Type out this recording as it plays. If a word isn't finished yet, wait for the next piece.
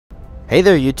Hey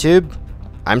there YouTube,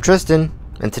 I'm Tristan,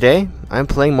 and today I'm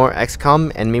playing more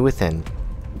XCOM Enemy Within.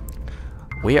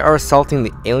 We are assaulting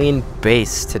the alien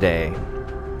base today.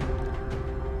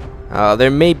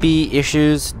 There may be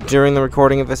issues during the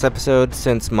recording of this episode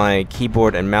since my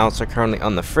keyboard and mouse are currently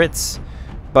on the fritz,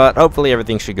 but hopefully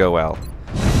everything should go well.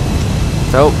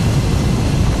 So,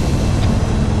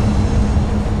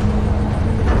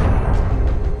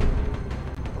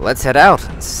 let's head out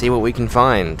and see what we can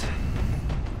find.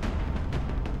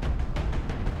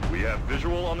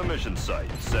 Visual on the mission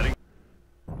site. Setting.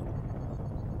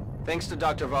 Thanks to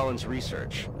Dr. Vollin's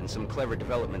research and some clever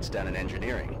developments done in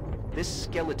engineering, this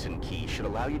skeleton key should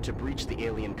allow you to breach the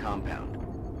alien compound.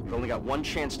 We've only got one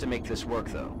chance to make this work,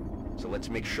 though, so let's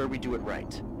make sure we do it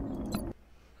right.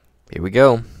 Here we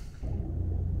go.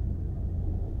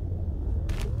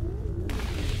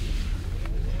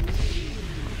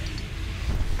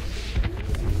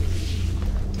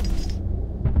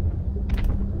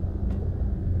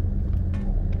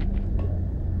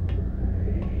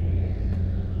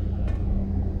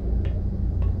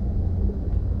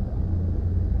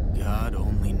 God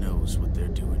only knows what they're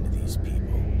doing to these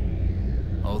people.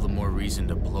 All the more reason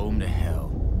to blow them to hell.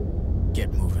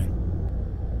 Get moving.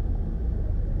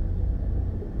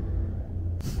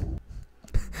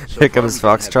 Here comes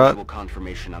Foxtrot. Visual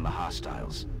confirmation on the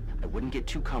hostiles. I wouldn't get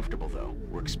too comfortable though.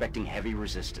 We're expecting heavy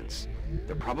resistance.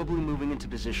 They're probably moving into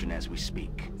position as we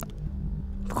speak.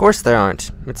 Of course they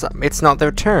aren't. It's not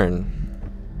their turn.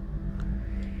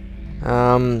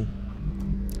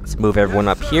 Let's move everyone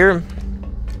up here.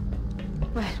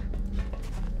 Well,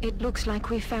 it looks like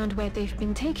we found where they've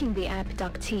been taking the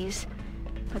abductees,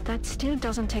 but that still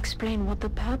doesn't explain what the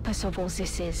purpose of all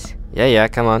this is. Yeah,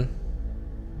 come on.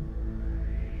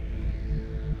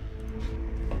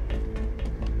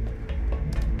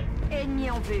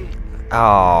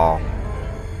 Oh.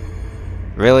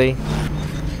 Really?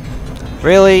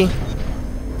 Really?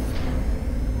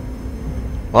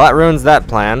 Well, that ruins that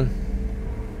plan.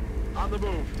 On the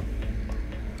move.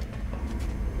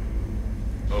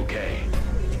 Okay.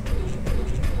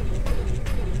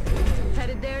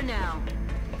 Headed there now.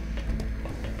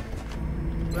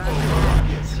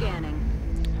 Scanning.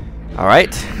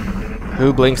 Alright.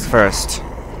 Who blinks first?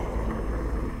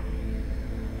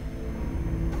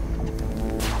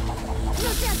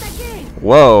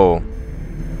 Whoa.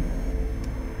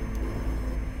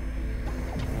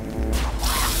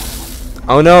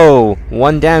 Oh no!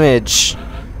 1 damage.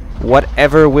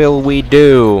 Whatever will we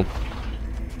do?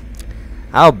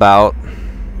 How about...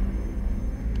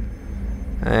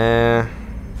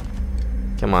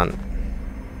 come on.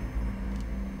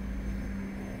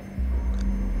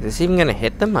 Is this even gonna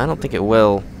hit them? I don't think it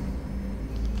will.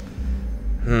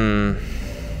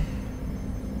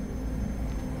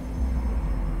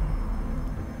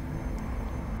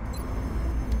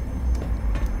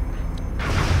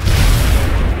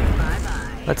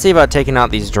 Let's see about taking out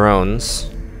these drones.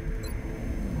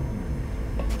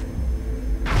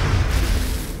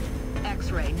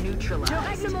 X-ray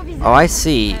neutralized. Oh, I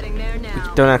see. We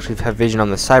don't actually have vision on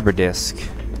the cyber disk.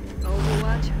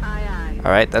 Overwatch, aye.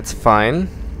 Alright, that's fine.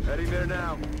 Heading there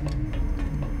now.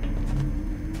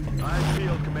 Eyes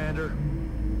field, Commander.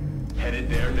 Headed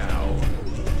there now.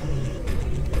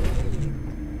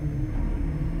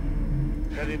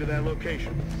 Heading to that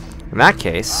location. In that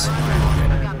case,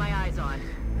 Got my eyes on.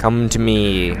 come to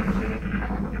me.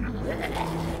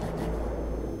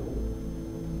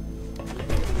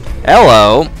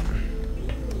 Hello.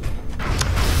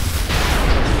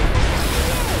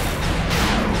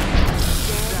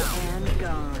 And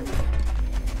gone.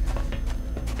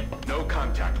 No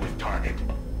contact with target.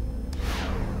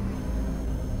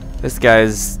 This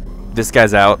guy's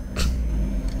out.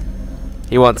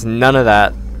 He wants none of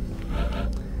that.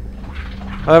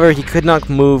 However, he could not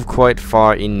move quite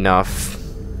far enough.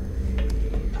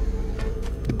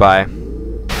 Goodbye.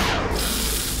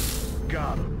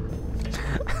 Got him.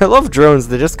 I love drones,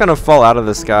 they just kind of fall out of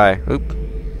the sky. Oop.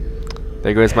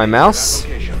 There goes my mouse.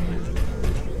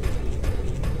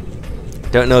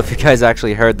 Don't know if you guys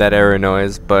actually heard that error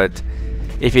noise, but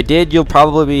if you did, you'll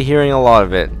probably be hearing a lot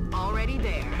of it. Already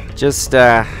there. Just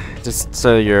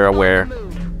so you're aware.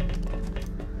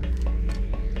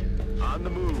 On the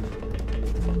move.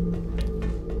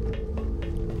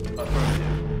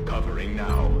 Affirmative. Covering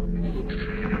now.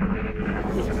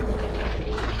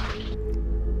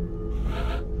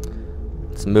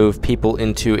 Let's move people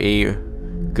into a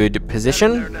good There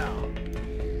position. now.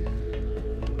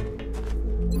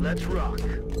 Let's rock.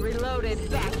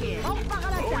 Reloaded. Back in. Oh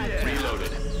yeah.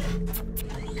 Reloaded.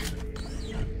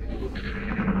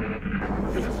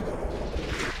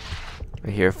 I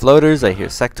hear floaters, I hear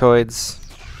sectoids.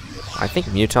 I think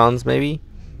mutons, maybe?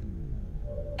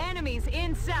 Enemies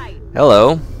in sight.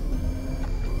 Hello.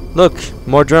 Look,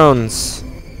 more drones.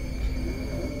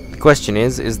 The question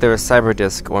is there a cyber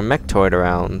disc or mechtoid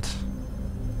around?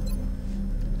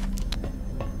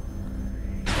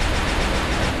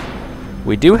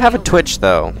 We do have a Twitch,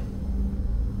 though.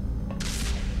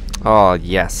 Oh,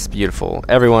 yes, beautiful.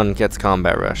 Everyone gets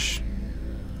combat rush.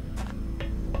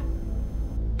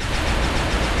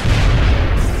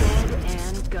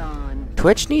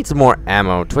 Twitch needs more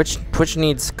ammo. Twitch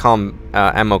needs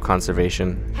ammo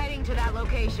conservation. Heading to that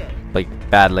location. Like,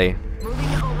 badly. Moving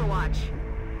to Overwatch.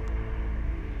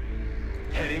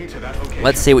 Heading to that location.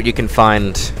 Let's see what you can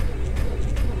find.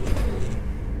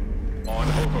 On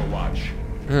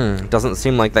Overwatch. Doesn't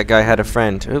seem like that guy had a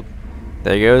friend. Oop.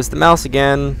 There goes the mouse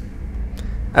again.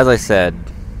 As I said.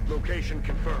 Location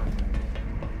confirmed.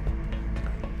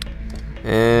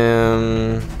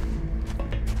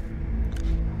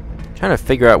 Trying to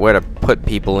figure out where to put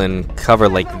people in cover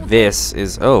like this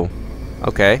is... Oh.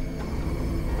 Okay.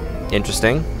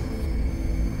 Interesting.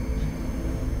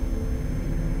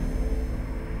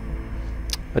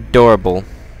 Adorable.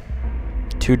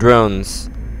 2 drones.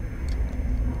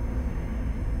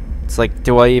 It's like,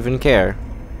 do I even care?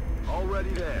 Already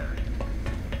there.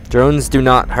 Drones do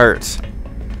not hurt.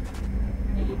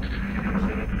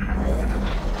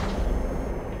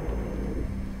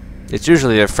 It's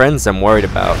usually their friends I'm worried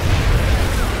about.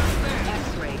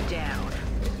 X-ray down.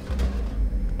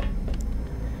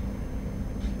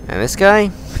 And this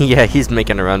guy? Yeah, he's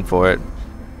making a run for it.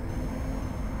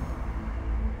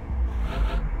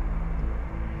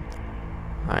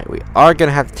 Alright, we are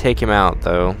gonna have to take him out,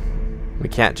 though. We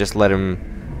can't just let him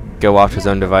go off his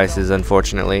own devices,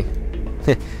 unfortunately.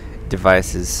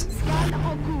 Devices.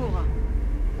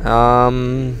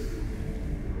 I'm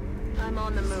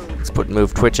on the move. Let's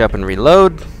move Twitch up and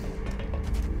reload.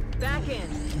 Back in.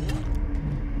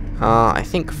 I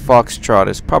think Foxtrot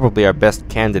is probably our best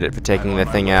candidate for taking the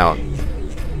thing out.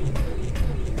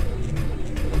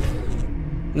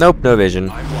 Nope, no vision.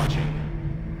 I'm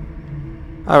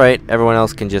watching. Alright, everyone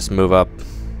else can just move up.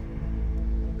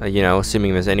 You know,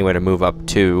 assuming there's any way to move up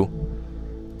to.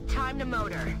 Time to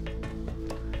motor.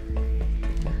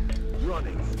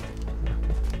 Running.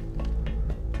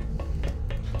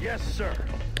 Yes, sir.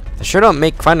 They sure don't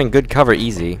make finding good cover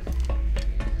easy.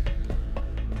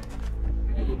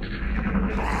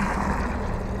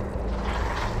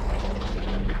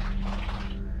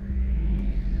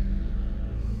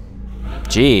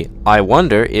 Gee, I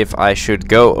wonder if I should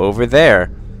go over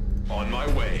there. On my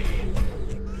way.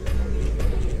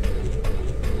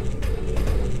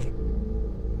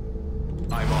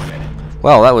 I'm on it.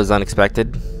 Well, that was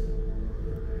unexpected.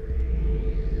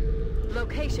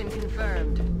 Location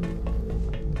confirmed.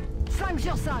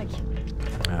 5/5.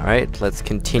 Alright, let's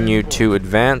continue to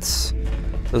advance.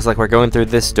 Looks like we're going through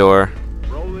this door.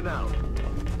 Rolling out.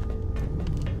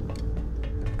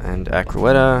 And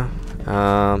Acruetta.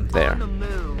 There. On the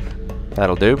move.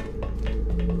 That'll do.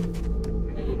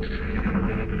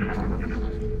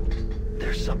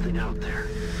 There's something out there.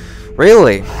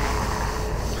 Really?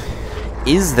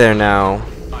 Is there now?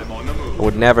 I'm on the move. I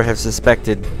would never have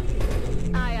suspected.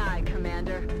 Aye, aye,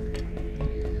 Commander.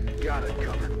 Got it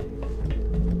covered.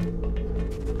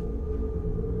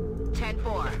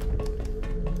 10-4.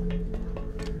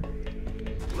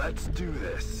 Let's do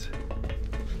this.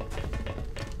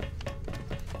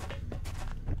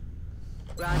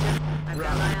 Roger. I've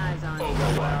got my eyes on you.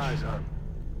 Overwatch.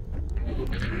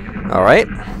 Alright.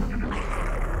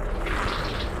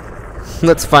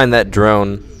 Let's find that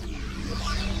drone.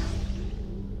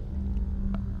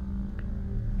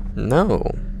 No.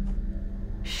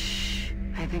 Shh.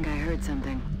 I think I heard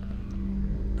something.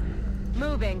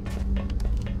 Moving.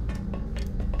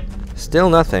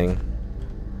 Still nothing.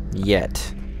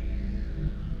 Yet.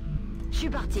 Je suis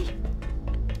parti.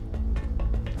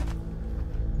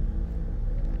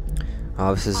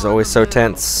 Oh, this is always so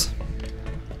tense.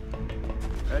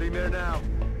 Heading there now.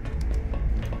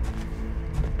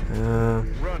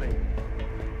 Running.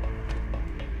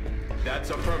 That's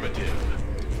affirmative.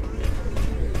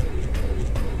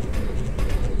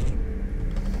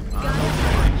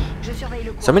 Je surveille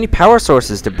le coin. So many power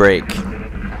sources to break.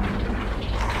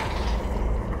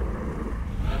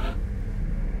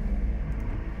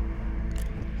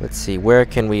 Let's see, where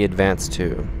can we advance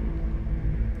to?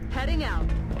 Heading out.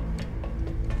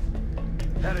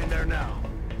 Heading there now.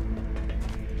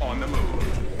 On the move.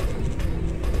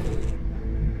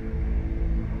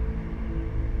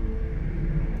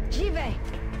 J'y vais.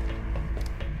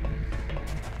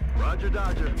 Roger,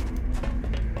 Dodger.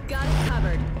 Got it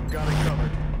covered. Got it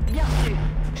covered. Bien sûr.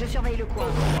 Je surveille le coin.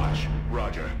 Overwatch.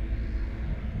 Roger.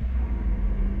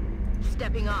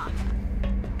 stepping off.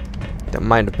 That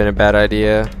might have been a bad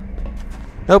idea.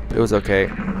 Nope, it was okay.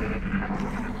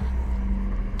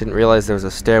 Didn't realize there was a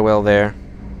stairwell there.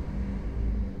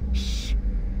 Shh.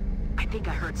 I think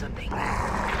I heard something.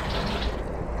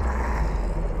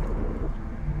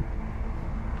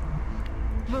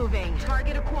 Moving.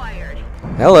 Target acquired.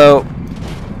 Hello.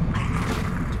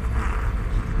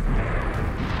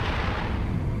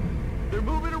 They're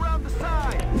moving around the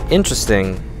side.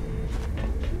 Interesting.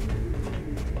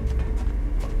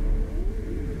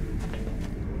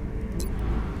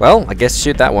 Well, I guess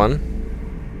shoot that one.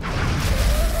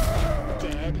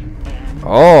 Dead and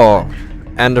Oh,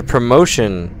 and a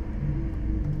promotion.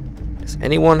 Does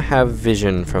anyone have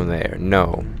vision from there?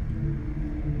 No.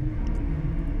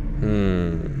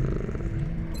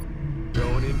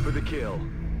 Going in for the kill.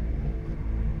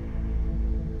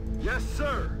 Yes,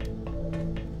 sir.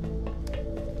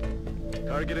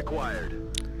 Target acquired.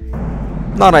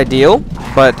 Not ideal,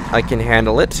 but I can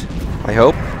handle it, I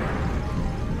hope.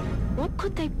 What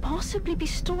could they possibly be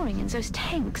storing in those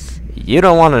tanks? You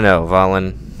don't want to know,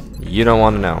 Valen. You don't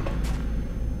want to know.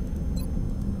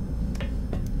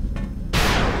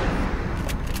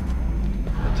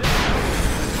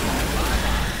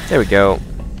 There we go.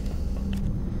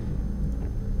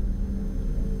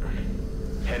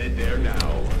 Headed there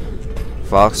now.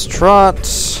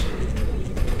 Foxtrot.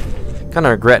 Kind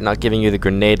of regret not giving you the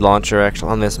grenade launcher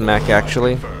on this mech,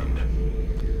 actually. Confirmed.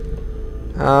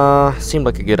 Seemed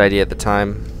like a good idea at the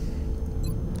time.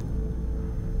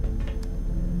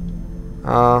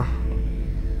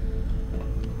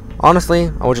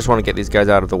 Honestly, I would just want to get these guys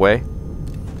out of the way,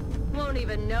 won't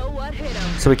even know what hit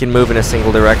him. so we can move in a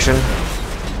single direction.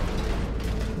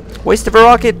 Waste of a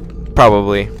rocket?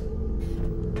 Probably.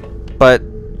 But,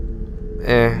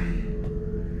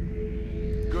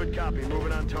 Good copy.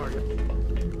 Moving on target.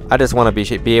 I just want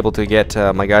to be able to get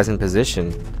my guys in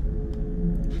position.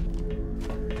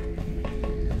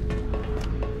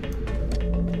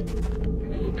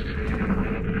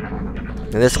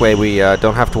 And this way we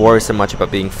don't have to worry so much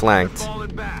about being flanked.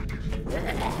 Falling back.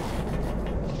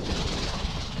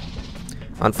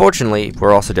 Unfortunately,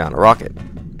 we're also down a rocket.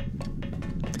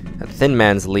 That thin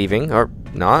man's leaving, or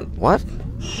not? What?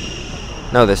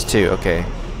 No, there's two, okay.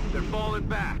 They're falling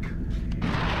back.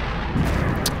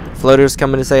 Floater's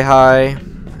coming to say hi.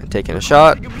 I'm taking a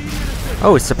shot.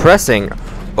 Oh, he's suppressing.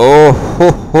 Oh,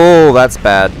 ho, ho, that's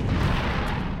bad.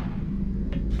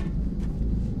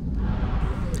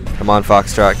 Come on,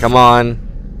 Foxtrot, come on.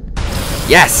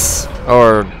 Yes!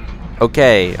 Or,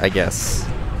 okay, I guess.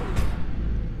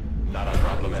 Not a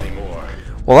problem anymore.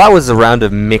 Well, that was a round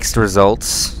of mixed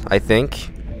results, I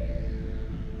think.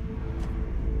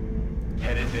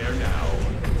 Headed there now.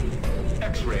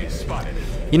 X-rays spotted.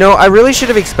 You know, I really should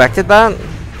have expected that.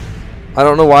 I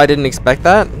don't know why I didn't expect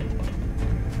that.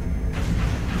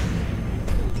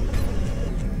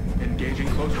 Engaging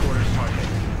close quarters target.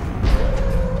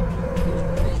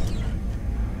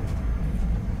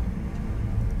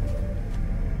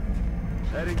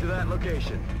 Heading to that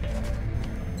location.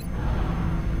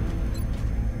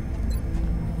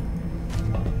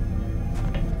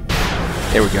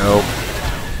 There we go.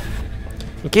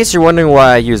 In case you're wondering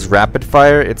why I use rapid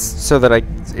fire, it's so that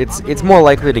it's more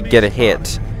likely to get a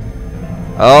hit.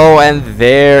 Oh, and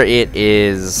there it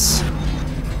is.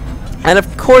 And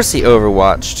of course he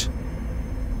overwatched.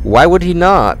 Why would he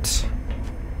not?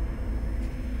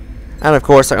 And of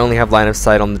course I only have line of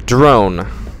sight on the drone,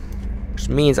 which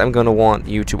means I'm going to want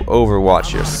you to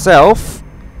overwatch yourself.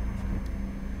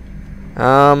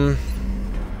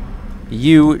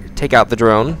 You take out the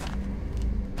drone.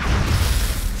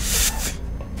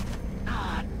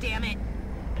 Ah, damn it.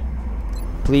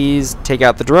 Please take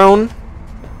out the drone.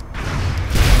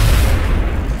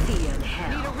 See you in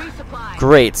hell. Need a resupply.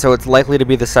 Great, so it's likely to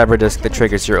be the cyber disc that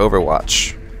triggers your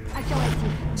overwatch.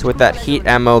 So with that heat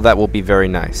ammo, that will be very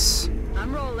nice.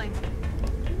 I'm rolling.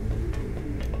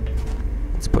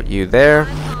 Let's put you there.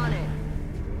 I'm on it.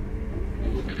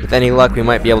 With any luck, we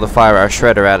might be able to fire our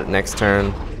shredder at it next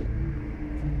turn.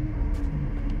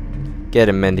 Get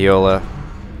him, Mendiola.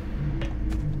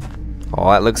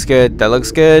 Oh, that looks good. That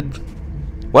looks good.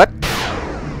 What?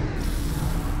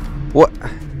 What?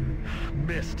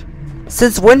 Missed.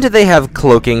 Since when do they have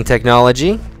cloaking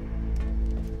technology?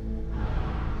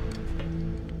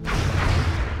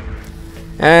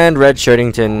 And Red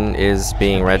Shirtington is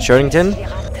being Red Shirtington.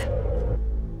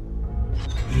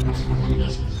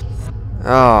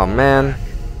 Oh, man.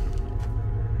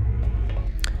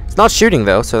 It's not shooting,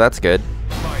 though, so that's good.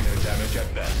 Minor damage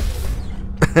at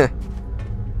best.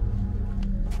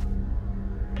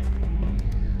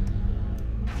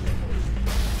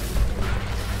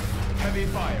 heavy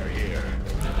fire here.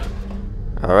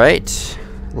 Alright.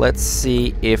 Let's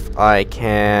see if I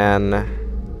can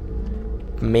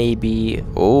maybe...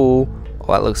 Oh,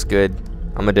 that looks good.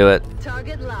 I'm gonna do it.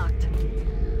 Target locked.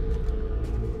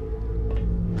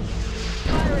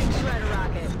 Firing shredder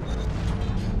rocket.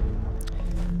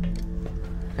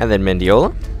 And then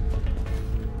Mendiola,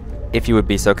 if you would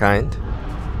be so kind.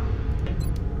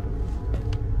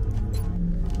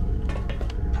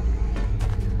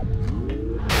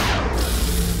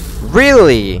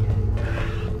 Really?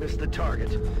 Missed the target.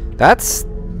 That's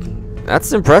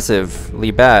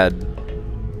impressively bad.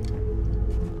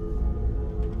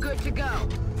 Good to go.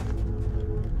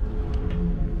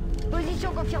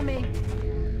 Position confirmée.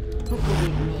 Vous pouvez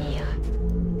venir.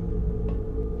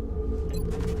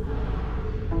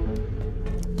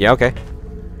 Yeah, okay.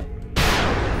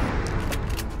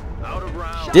 Out of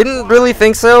round. Didn't really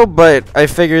think so, but I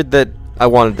figured that I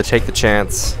wanted to take the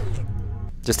chance.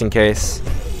 Just in case.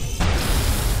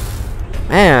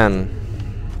 Man.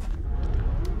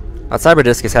 That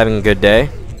Cyberdisk is having a good day.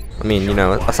 I mean, you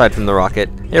know, aside from the rocket.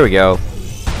 Here we go.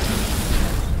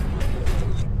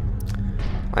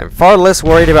 I'm far less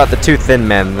worried about the two thin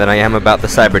men than I am about the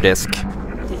Cyberdisk.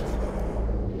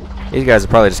 These guys are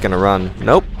probably just gonna run.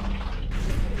 Nope.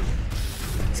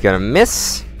 He's gonna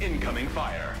miss. Incoming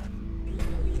fire.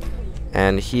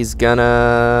 And he's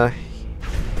gonna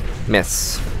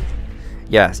miss.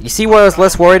 Yeah, you see why I was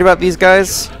less worried about these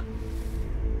guys?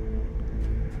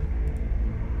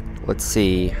 Let's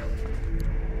see.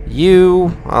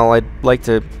 I'd like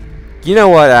to... You know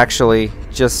what, actually?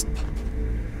 Just...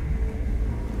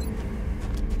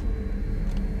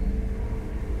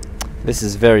 This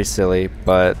is very silly,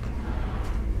 but...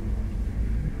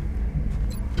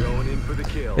 Going in for the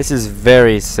kill. This is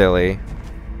very silly.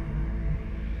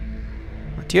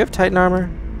 Do you have Titan armor?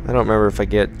 I don't remember if I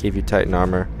gave you Titan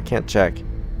armor. I can't check.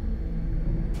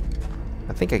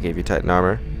 I think I gave you Titan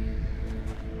armor.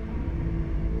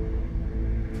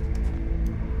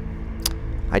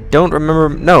 I don't remember.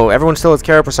 No, everyone still has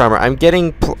Carapace armor. I'm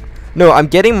getting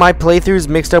my playthroughs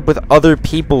mixed up with other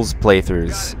people's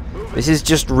playthroughs. This is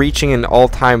just reaching an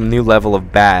all-time new level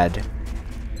of bad.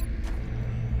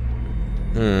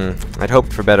 I'd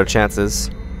hoped for better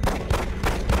chances.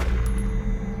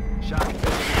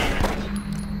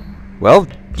 Well,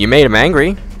 you made him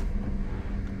angry.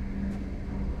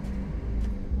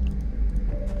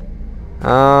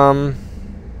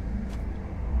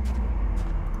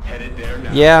 Headed there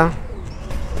now. Yeah.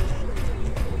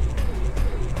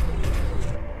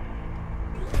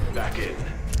 Back in.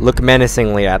 Look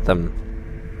menacingly at them.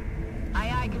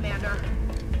 Aye, aye, Commander.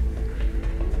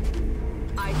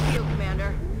 I feel,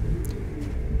 Commander.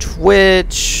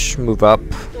 Twitch, move up.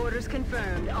 Orders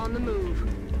confirmed. On the move.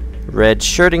 Red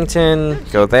Shirtington,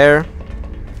 go there.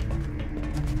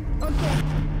 Okay.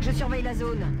 Je surveille la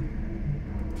zone.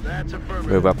 That's affirmative.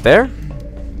 Move up there.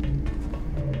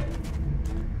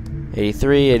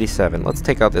 83, 87. Let's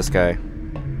take out this guy.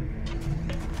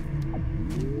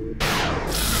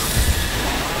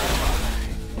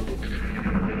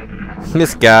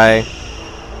 This guy.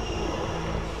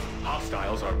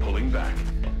 Hostiles are pulling back.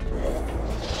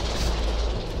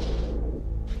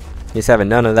 He's having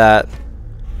none of that.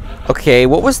 Okay,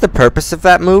 what was the purpose of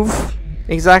that move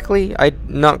exactly? I'm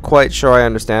not quite sure I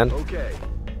understand. Okay.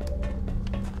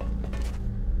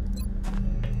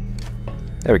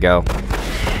 There we go.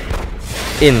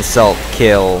 Insult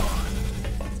kill.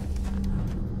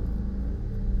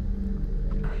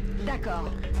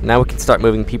 D'accord. Now we can start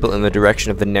moving people in the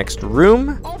direction of the next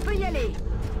room. On peut y aller.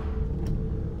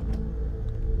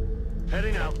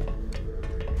 Heading out.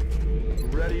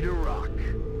 Ready to rock.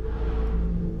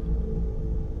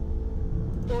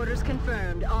 Orders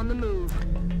confirmed. On the move.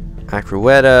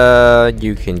 Acruetta,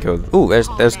 you can go. Ooh,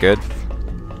 there's good.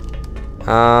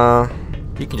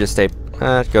 You can just stay.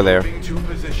 Go there. Moving to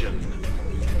position.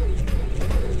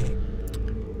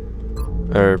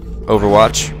 Or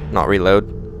Overwatch, not reload.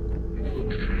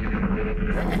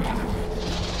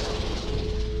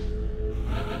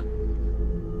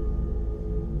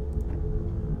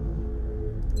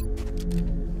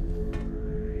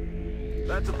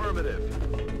 That's affirmative.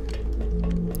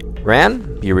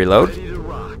 Ran, you reload. Ready to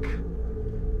rock.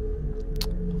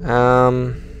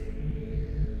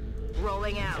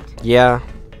 Rolling out. Yeah.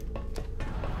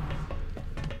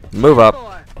 Move up.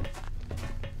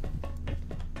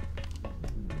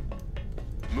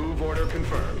 Move order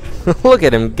confirmed. Look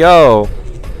at him go.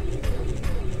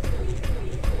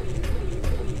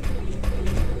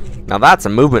 Now that's a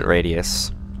movement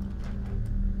radius.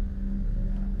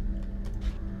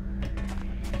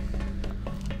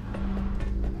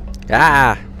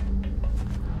 Ah.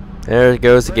 There it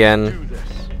goes Do again. this.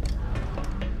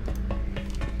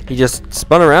 He just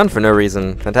spun around for no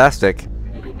reason. Fantastic.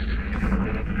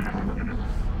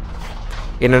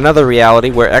 In another reality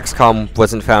where XCOM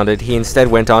wasn't founded, he instead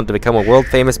went on to become a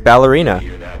world-famous ballerina.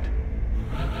 Hear that?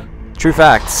 True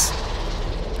facts.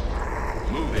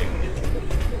 Moving.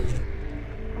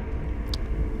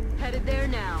 Headed there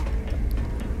now.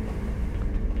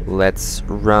 Let's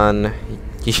run.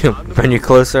 Run you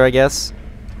closer, I guess.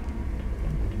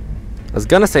 I was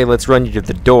gonna say let's run you to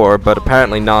the door, but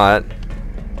apparently not.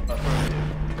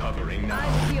 Affirmative. Covering now.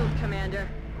 Eyes peeled, Commander.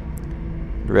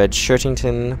 Red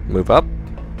Shirtington, move up.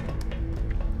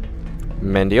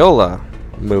 Mendiola,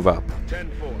 move up.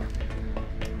 10-4.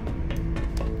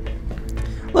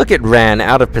 Look at Ran,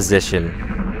 out of position.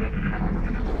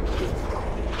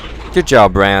 Good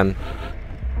job, Ran.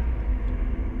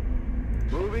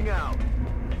 Moving out.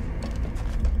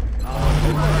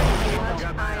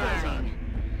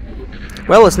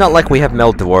 Well, it's not like we have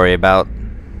Meld to worry about.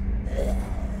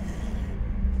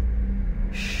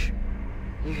 Shh.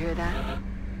 You hear that?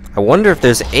 I wonder if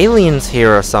there's aliens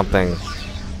here or something.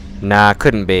 Nah,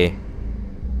 couldn't be.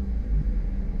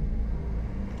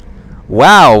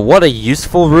 Wow, what a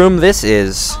useful room this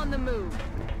is. On the move.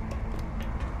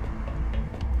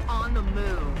 On the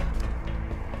move.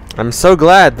 I'm so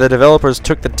glad the developers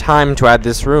took the time to add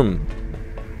this room.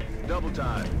 Double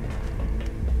time.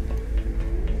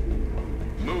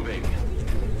 Moving.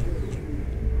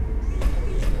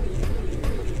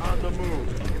 On the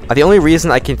move. The only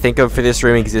reason I can think of for this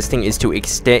room existing is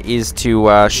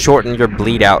to shorten your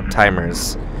bleed out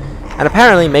timers, and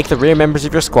apparently make the rear members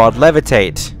of your squad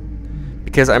levitate.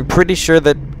 Because I'm pretty sure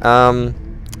that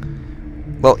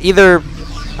well, either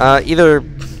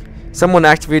someone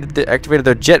activated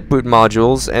their jet boot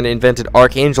modules and invented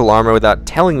Archangel armor without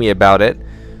telling me about it,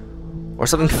 or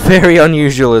something very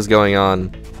unusual is going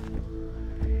on.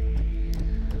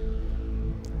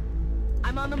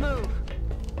 I'm on the move.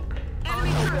 Enemy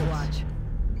Overwatch.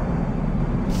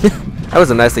 That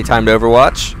was a nicely timed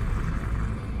Overwatch.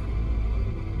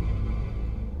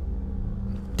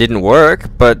 Didn't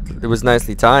work, but it was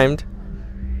nicely timed.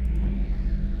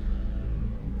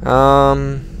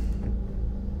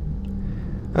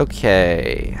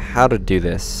 Okay, how to do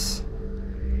this?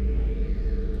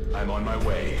 I'm on my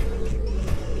way.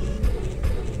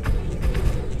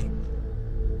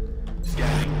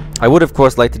 Scanning. I would, of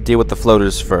course, like to deal with the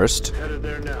floaters first. Headed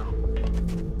there now.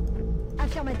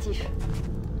 Affirmative.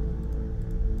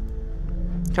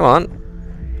 Come on.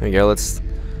 There we go. Let's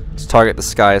target the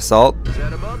sky assault.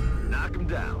 Set him up. Knock him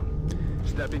down.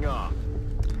 Stepping off.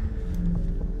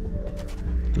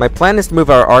 My plan is to move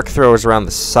our arc throwers around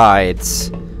the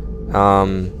sides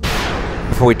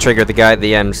before we trigger the guy at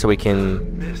the end, so we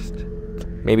can Missed.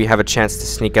 maybe have a chance to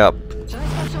sneak up. Je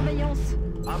reste en surveillance.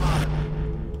 I'm on it.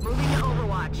 Moving to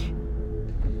Overwatch.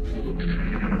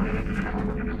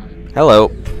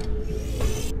 Hello.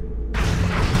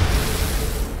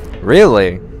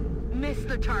 Really? Miss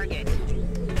the target.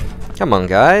 Come on,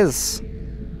 guys.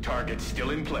 Target still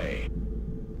in play.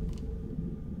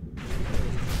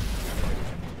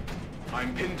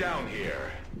 I'm pinned down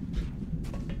here.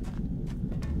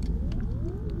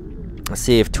 Let's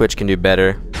see if Twitch can do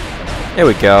better. There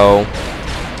we go.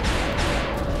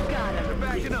 Got him. They're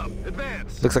backing up.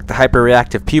 Advance. Looks like the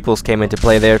hyper-reactive pupils came into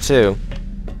play there, too.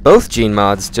 Both gene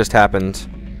mods just happened.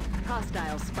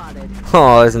 Hostile spotted.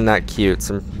 Oh, isn't that cute?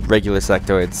 Some regular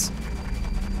sectoids.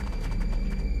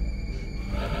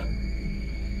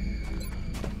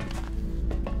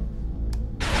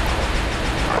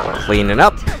 Cleaning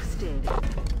up. Toasted.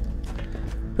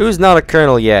 Who's not a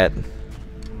colonel yet?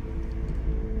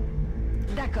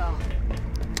 D'accord.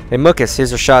 Hey, Muckus,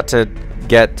 here's a shot to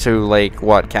get to, like,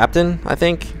 what, captain, I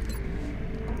think?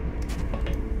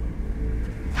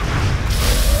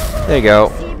 There you go.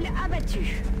 Cible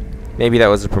abattue. Maybe that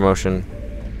was a promotion.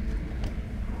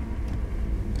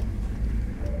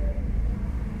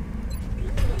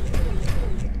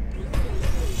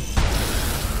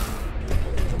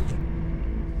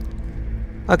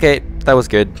 Okay, that was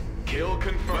good. Kill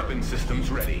confirmed. Weapon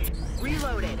systems ready.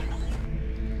 Reloaded.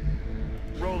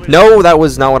 Rolling. No, that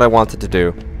was not what I wanted to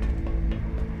do.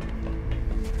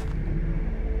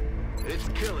 It's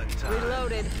killing time.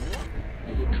 Reloaded.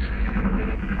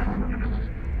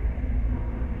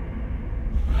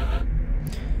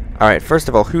 Alright, first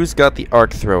of all, who's got the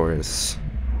arc throwers?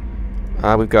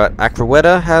 We've got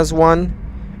Acroetta has one,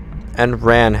 and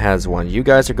Ran has one. You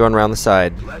guys are going around the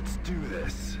side. Let's do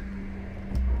this.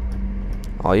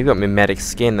 Oh, you've got mimetic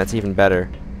skin, that's even better.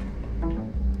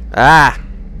 Ah!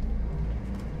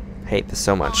 Hate this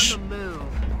so much. On the move.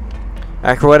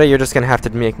 Aquaretta, you're just gonna have to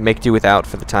make do without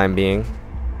for the time being.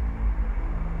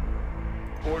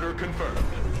 Order confirmed.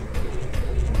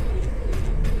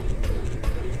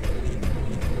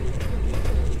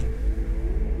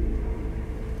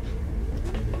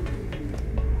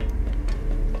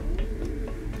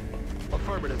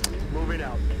 Affirmative. Moving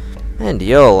out. And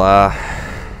you'll,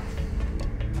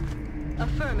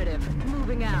 Affirmative.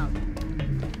 Moving out.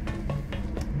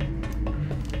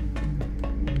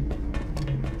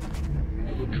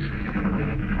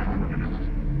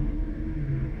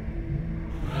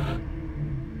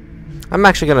 I'm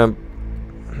actually gonna...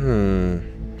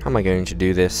 How am I going to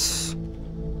do this?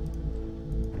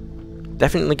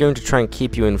 Definitely going to try and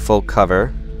keep you in full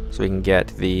cover, so we can get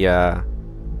the,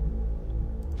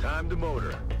 Time to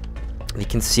motor. the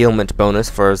concealment bonus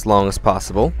for as long as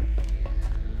possible.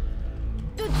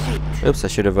 Oops, I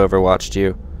should have overwatched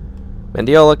you.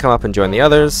 Mendiola, come up and join the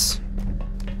others.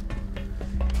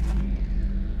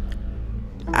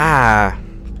 Ah!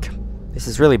 This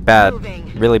is really bad.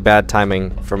 Really bad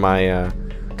timing for my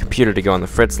computer to go on the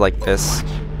fritz like this.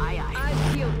 I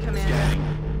field commander.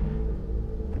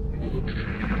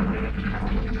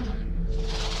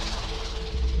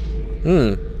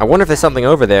 I wonder if there's something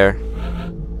over there.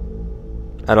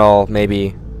 At all,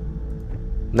 maybe.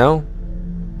 No?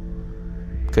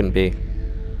 Couldn't be.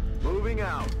 Moving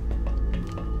out.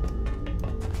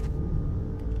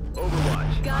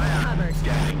 Overwatch. Got it covered.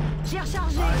 Scanning. Cher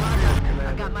chargé.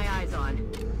 I got my eyes on.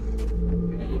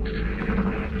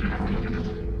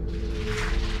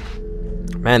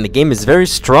 Man, the game is very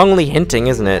strongly hinting,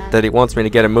 isn't it, that it wants me to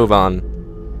get a move on.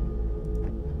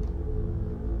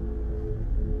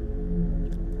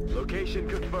 Location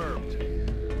confirmed.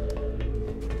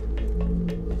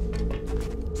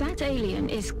 That alien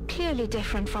is clearly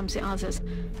different from the others.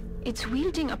 It's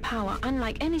wielding a power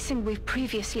unlike anything we've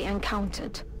previously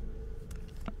encountered.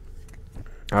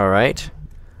 Alright.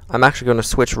 I'm actually going to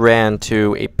switch Rand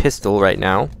to a pistol right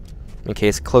now, in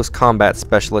case close combat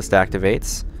specialist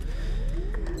activates.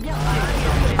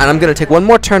 And I'm going to take one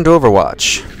more turn to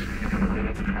Overwatch.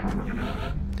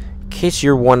 In case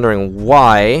you're wondering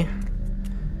why,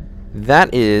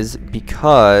 that is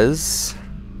because...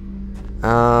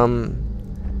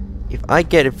 if I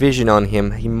get a vision on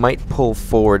him, he might pull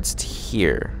forwards to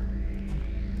here.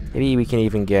 Maybe we can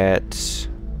even get...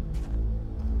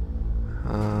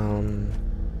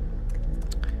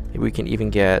 maybe we can even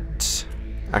get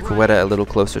Aquaretta a little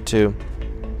closer too.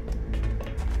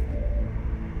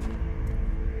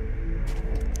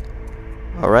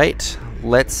 Alright,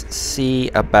 let's see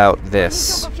about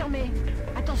this.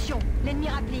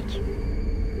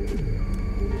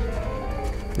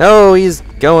 No, he's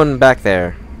going back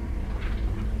there.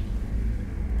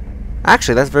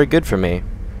 Actually, that's very good for me.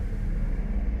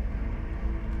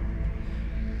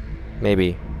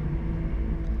 Maybe.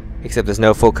 Except there's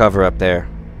no full cover up there.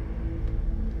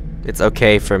 It's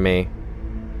okay for me.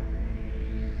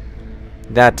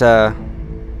 That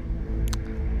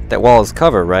wall is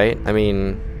cover, right? I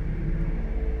mean,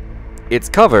 it's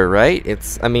cover, right?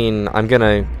 I mean, I'm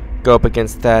gonna go up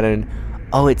against that and...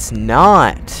 Oh, it's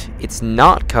not! It's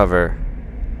not cover.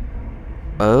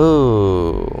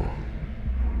 Oh.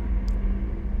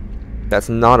 That's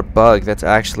not a bug, that's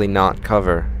actually not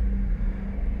cover.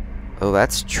 Oh,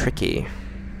 that's tricky.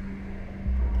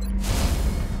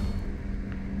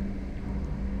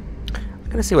 I'm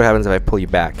gonna see what happens if I pull you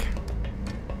back.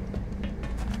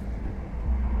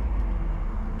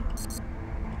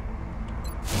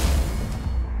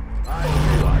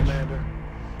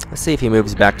 Let's see if he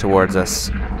moves back towards us.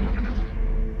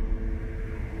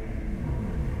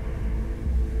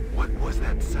 What was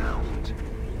that sound?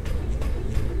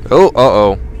 Oh,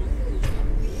 uh-oh.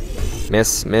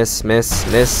 Miss, miss, miss,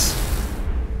 miss.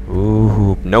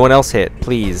 Ooh, no one else hit.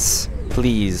 Please.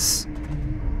 Please.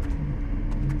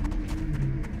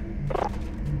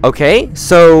 Okay,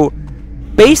 so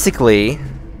basically,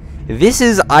 this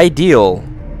is ideal.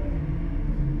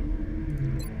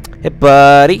 Hey,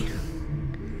 buddy.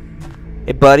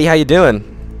 Hey, buddy, how you doing?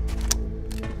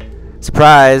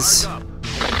 Surprise.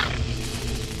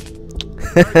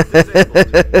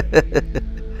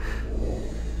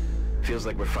 Feels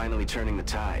like we're finally turning the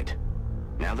tide.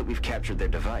 Now that we've captured their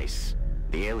device,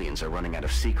 the aliens are running out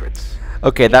of secrets.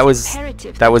 Okay, that was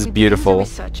beautiful.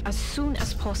 Research as soon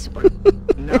as possible.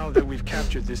 Now that we've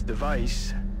captured this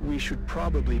device, we should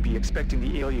probably be expecting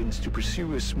the aliens to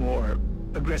pursue us more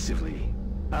aggressively.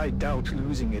 I doubt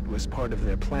losing it was part of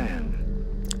their plan.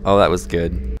 Oh, that was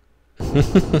good.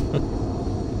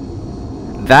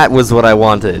 That was what I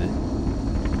wanted.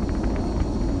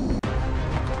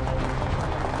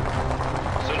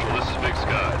 Central, this is Big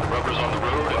Sky. The rubber's on the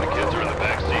road and the kids are in the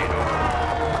back seat.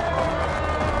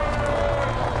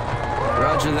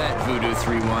 Roger that, Voodoo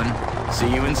 3-1.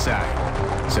 See you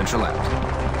inside. Central out.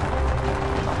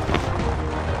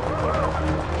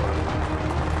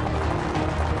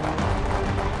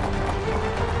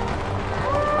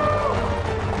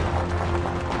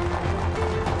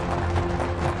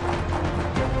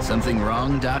 Something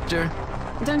wrong, Doctor?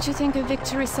 Don't you think a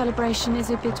victory celebration is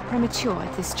a bit premature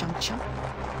at this juncture?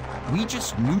 We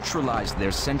just neutralized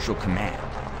their central command.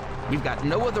 We've got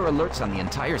no other alerts on the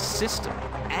entire system,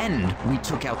 and we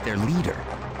took out their leader.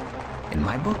 In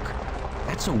my book,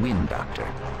 that's a win, Doctor.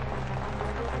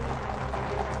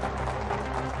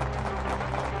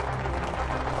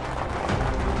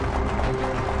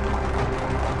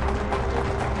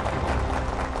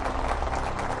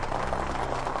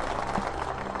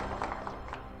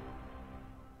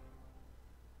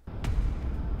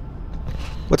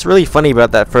 What's really funny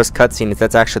about that first cutscene is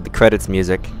that's actually the credits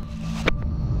music.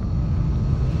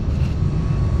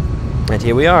 And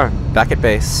here we are, back at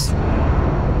base.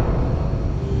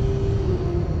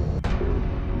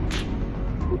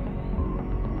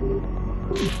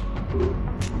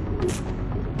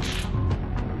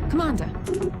 Commander,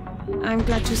 I'm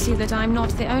glad to see that I'm not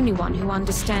the only one who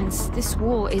understands this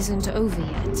war isn't over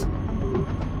yet.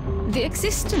 The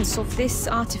existence of this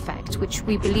artifact, which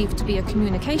we believe to be a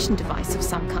communication device of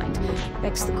some kind,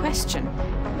 begs the question.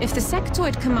 If the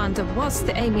sectoid commander was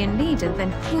the alien leader,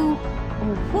 then who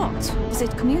or what was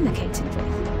it communicating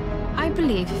with? I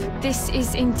believe this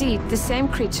is indeed the same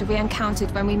creature we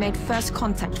encountered when we made first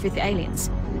contact with the aliens.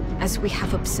 As we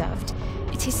have observed,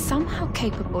 it is somehow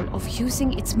capable of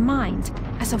using its mind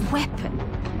as a weapon.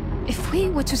 If we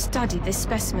were to study this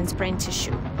specimen's brain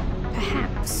tissue,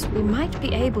 perhaps we might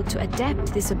be able to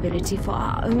adapt this ability for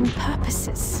our own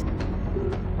purposes.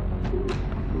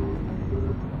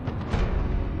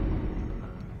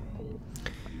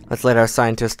 Let's let our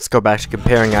scientists go back to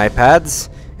comparing iPads.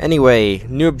 Anyway,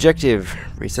 new objective,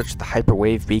 research the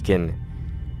hyperwave beacon.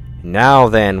 Now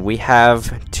then, we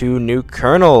have 2 new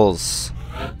kernels.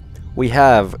 We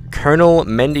have Colonel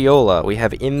Mendiola, we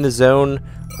have in the zone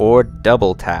or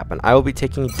double tap, and I will be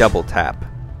taking double tap.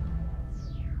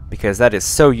 Because that is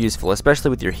so useful,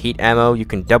 especially with your heat ammo, you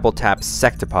can double tap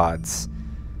sectopods.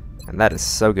 And that is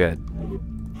so good.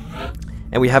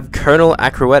 And we have Colonel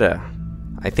Acruetta.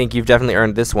 I think you've definitely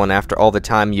earned this one after all the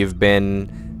time you've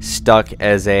been stuck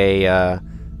as a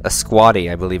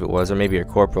squatty, I believe it was, or maybe a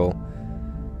corporal.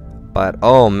 But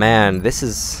oh man, this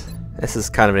is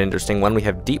kind of an interesting one. We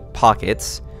have Deep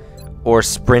Pockets or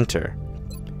Sprinter.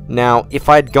 Now, if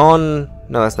I'd gone...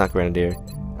 No, that's not Grenadier.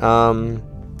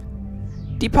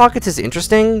 Deep Pockets is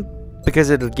interesting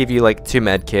because it'll give you like 2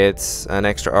 med kits, an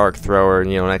extra arc thrower,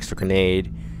 and, you know, an extra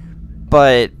grenade.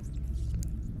 But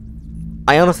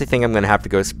I honestly think I'm gonna have to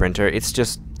go Sprinter. It's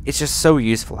just so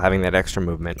useful having that extra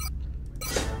movement.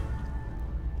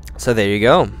 So there you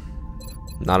go.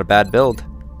 Not a bad build.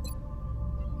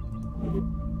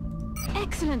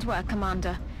 Excellent work,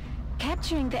 Commander.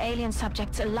 Capturing the alien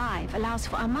subjects alive allows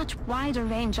for a much wider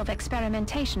range of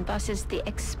experimentation versus the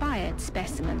expired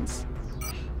specimens.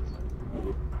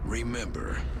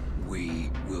 Remember, we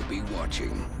will be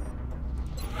watching.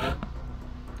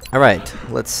 Alright,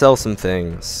 let's sell some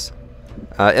things.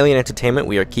 Alien Entertainment,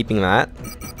 we are keeping that.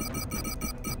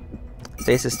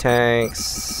 Stasis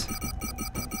tanks.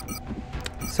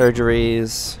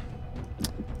 Surgeries.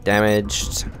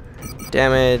 Damaged.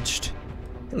 Damaged.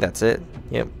 I think that's it.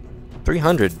 Yep.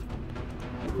 300.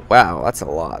 Wow, that's a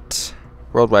lot.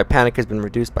 Worldwide panic has been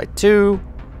reduced by 2.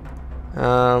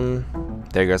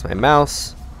 There goes my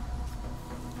mouse.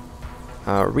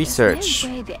 Research. There's no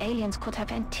way the aliens could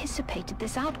have anticipated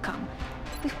this outcome.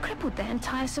 We've crippled their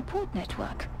entire support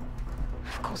network.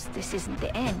 Of course, this isn't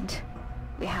the end.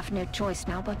 We have no choice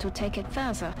now but to take it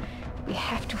further. We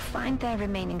have to find their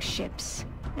remaining ships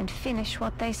and finish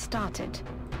what they started.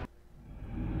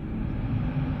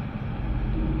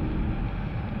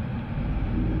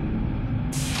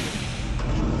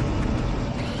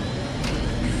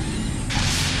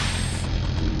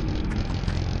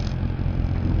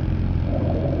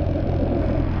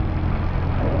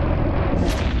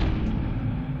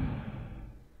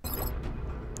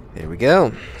 There we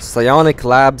go. Psionic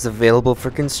labs available for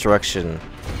construction.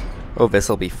 Oh,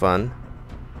 this'll be fun.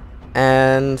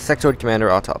 And Sectoid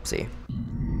Commander Autopsy.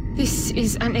 This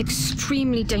is an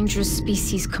extremely dangerous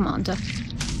species, Commander.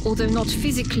 Although not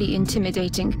physically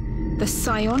intimidating, the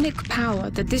psionic power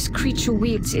that this creature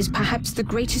wields is perhaps the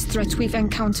greatest threat we've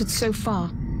encountered so far.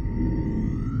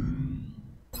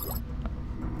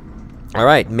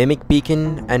 Alright, Mimic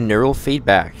Beacon and Neural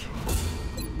Feedback.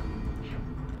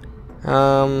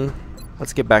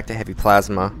 Let's get back to Heavy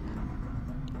Plasma.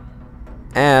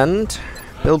 And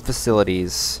Build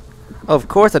facilities. Oh, of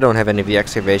course I don't have any of the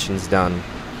excavations done.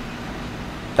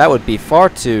 That would be far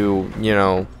too, you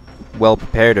know, well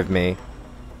prepared of me.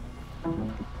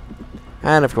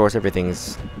 And of course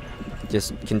everything's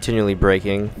just continually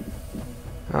breaking.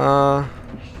 I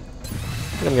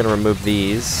think I'm gonna remove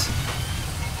these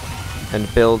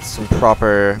and build some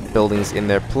proper buildings in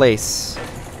their place.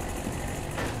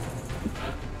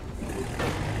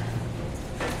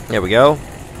 There we go.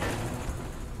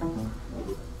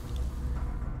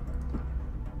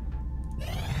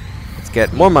 Let's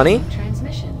get more money.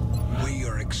 We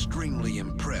are extremely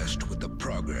impressed with the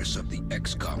progress of the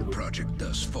XCOM project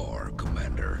thus far,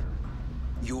 Commander.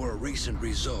 Your recent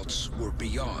results were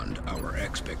beyond our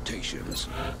expectations,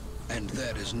 and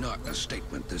that is not a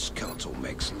statement this council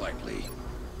makes lightly.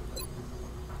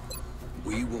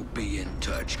 We will be in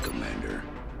touch, Commander.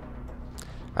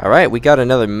 Alright, we got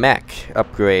another mech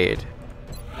upgrade.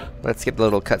 Let's get the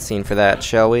little cutscene for that,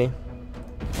 shall we?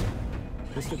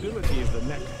 The stability of the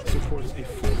mech supports a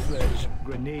full-fledged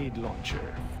grenade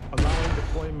launcher, allowing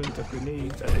deployment of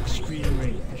grenades at extreme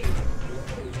range.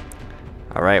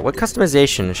 Alright, what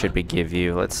customization should we give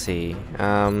you? Let's see.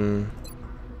 I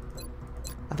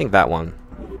think that one.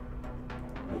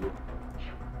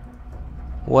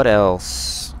 What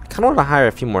else? I kinda wanna hire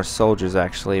a few more soldiers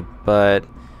actually, but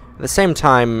at the same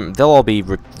time, they'll all be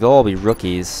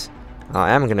rookies.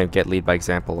 I am gonna get lead by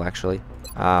example actually.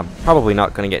 Probably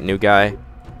not gonna get new guy.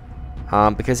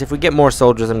 Because if we get more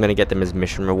soldiers, I'm gonna get them as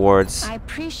mission rewards. I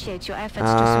appreciate your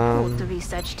efforts to support the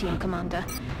research team, Commander.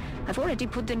 I've already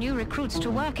put the new recruits to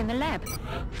work in the lab.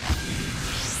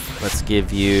 Let's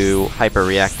give you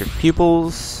hyper-reactive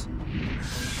pupils.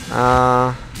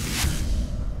 I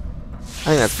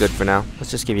think that's good for now.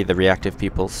 Let's just give you the reactive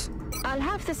pupils. I'll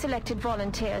have the selected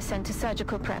volunteer sent to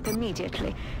surgical prep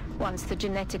immediately. Once the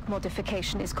genetic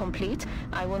modification is complete,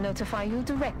 I will notify you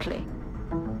directly.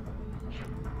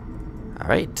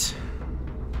 Alright.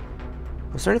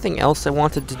 Was there anything else I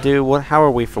wanted to do? How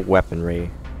are we for weaponry?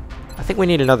 I think we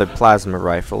need another plasma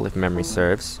rifle, if memory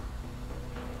serves.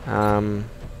 Yeah,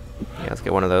 let's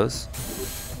get one of those.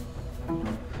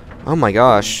 Oh my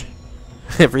gosh.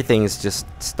 Everything's just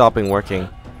stopping working.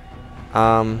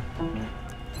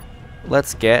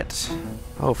 Let's get...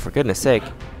 Oh, for goodness sake.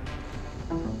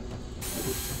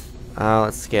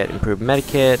 Let's get improved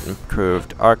medikit,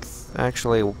 improved arc...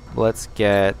 Actually, let's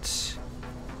get...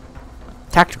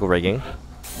 tactical rigging.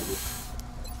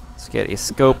 Let's get a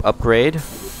scope upgrade.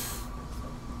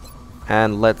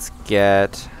 And let's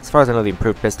get... As far as I know, the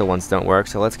improved pistol ones don't work,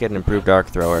 so let's get an improved arc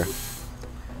thrower.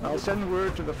 I'll send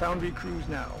word to the Foundry crews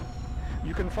now.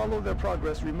 You can follow their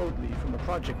progress remotely from the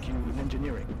project queue in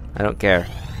engineering. I don't care.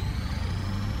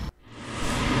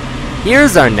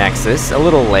 Here's our Nexus, a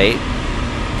little late.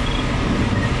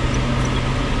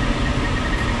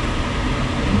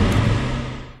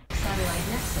 Satellite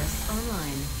Nexus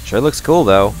online. Sure looks cool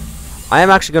though. I am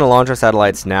actually going to launch our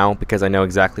satellites now because I know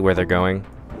exactly where they're going.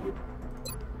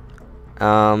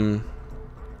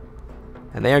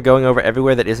 And they are going over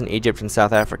everywhere that isn't Egypt and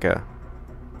South Africa.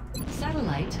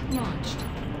 Satellite launched.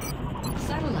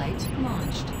 Satellite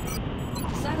launched.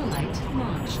 Satellite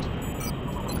launched.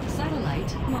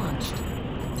 Satellite launched.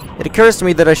 It occurs to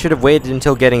me that I should have waited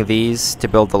until getting these to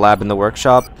build the lab in the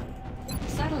workshop.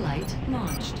 Satellite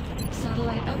launched.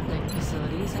 Satellite outlet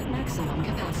facilities at maximum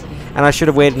capacity. And I should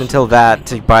have waited until that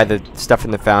to buy the stuff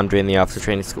in the foundry and the officer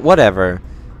training school. Whatever.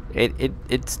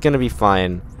 It's gonna be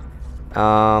fine.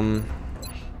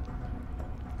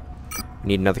 We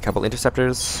need another couple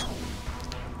interceptors.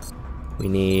 We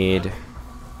need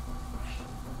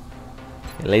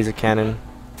a laser cannon.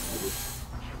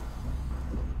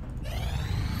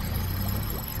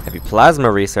 Heavy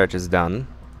plasma research is done.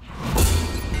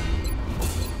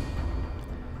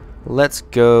 Let's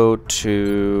go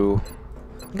to...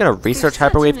 I'm gonna research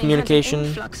hyperwave communication. An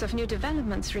influx of new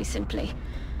developments recently.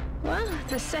 Well,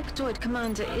 the sectoid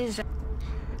commander is...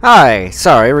 Hi,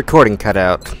 sorry, recording cut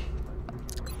out.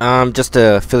 Just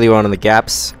to fill you on the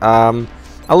gaps, I'll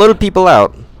load people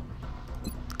out.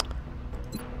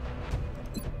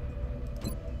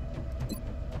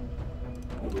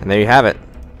 And there you have it.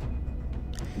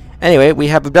 Anyway, we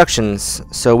have abductions,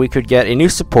 so we could get a new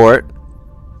support.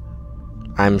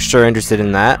 I'm sure interested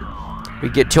in that. We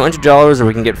get $200 or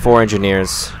we can get 4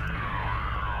 engineers.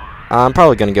 I'm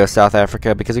probably gonna go South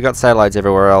Africa because we got satellites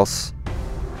everywhere else.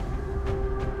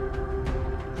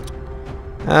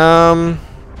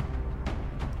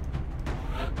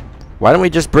 Why don't we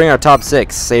just bring our top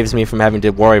 6? Saves me from having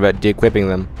to worry about de-equipping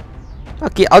them.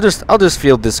 Okay, I'll just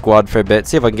field this squad for a bit,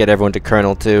 see if I can get everyone to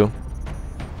Colonel too.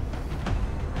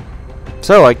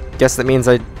 So I guess that means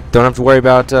I don't have to worry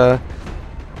about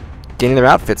getting their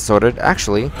outfits sorted.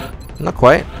 Actually, not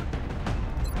quite.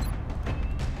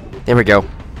 There we go.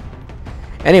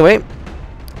 Anyway,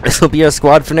 this will be our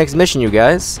squad for next mission, you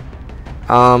guys.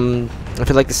 If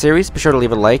you like the series, be sure to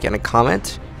leave a like and a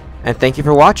comment. And thank you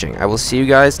for watching. I will see you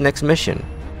guys next mission.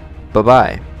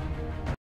 Bye-bye.